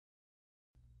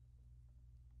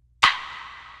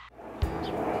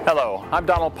Hello, I'm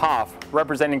Donald Pfaff,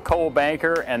 representing Coldwell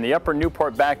Banker and the Upper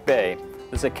Newport Back Bay.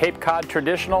 This is a Cape Cod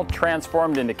traditional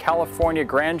transformed into California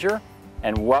grandeur,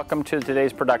 and welcome to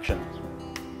today's production.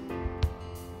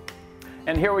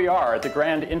 And here we are at the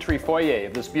grand entry foyer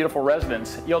of this beautiful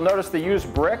residence. You'll notice the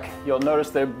used brick, you'll notice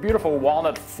the beautiful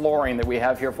walnut flooring that we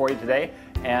have here for you today,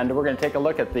 and we're going to take a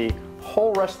look at the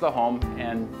whole rest of the home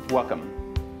and welcome.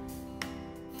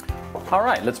 All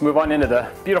right, let's move on into the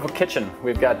beautiful kitchen.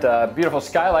 We've got a beautiful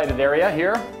skylighted area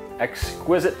here,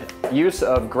 exquisite use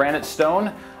of granite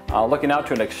stone, looking out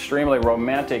to an extremely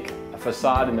romantic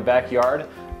facade in the backyard,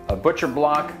 a butcher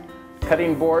block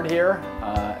cutting board here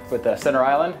with the center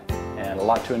island, and a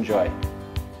lot to enjoy.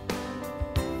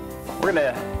 We're going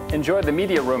to enjoy the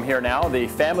media room here now, the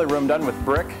family room done with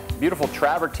brick, beautiful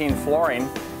travertine flooring,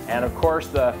 and of course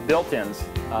the built-ins.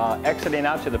 Exiting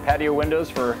out to the patio windows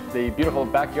for the beautiful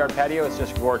backyard patio. It's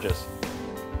just gorgeous.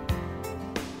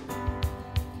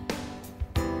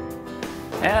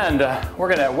 And we're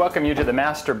going to welcome you to the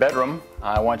master bedroom.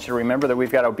 I want you to remember that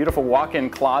we've got a beautiful walk-in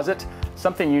closet.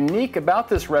 Something unique about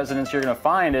this residence you're going to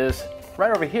find is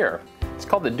right over here. It's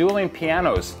called the dueling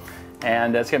pianos.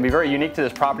 And it's going to be very unique to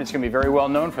this property. It's going to be very well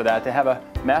known for that. To have a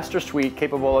master suite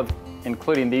capable of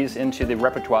including these into the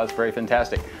repertoire is very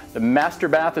fantastic. The master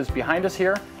bath is behind us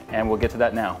here, and we'll get to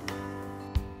that now.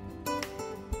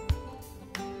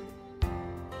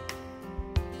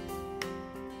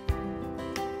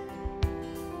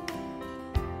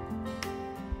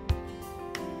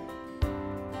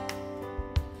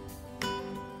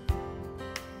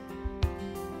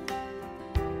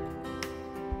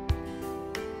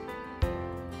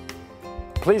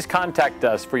 Please contact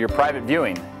us for your private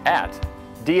viewing at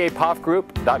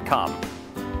dapfaffgroup.com.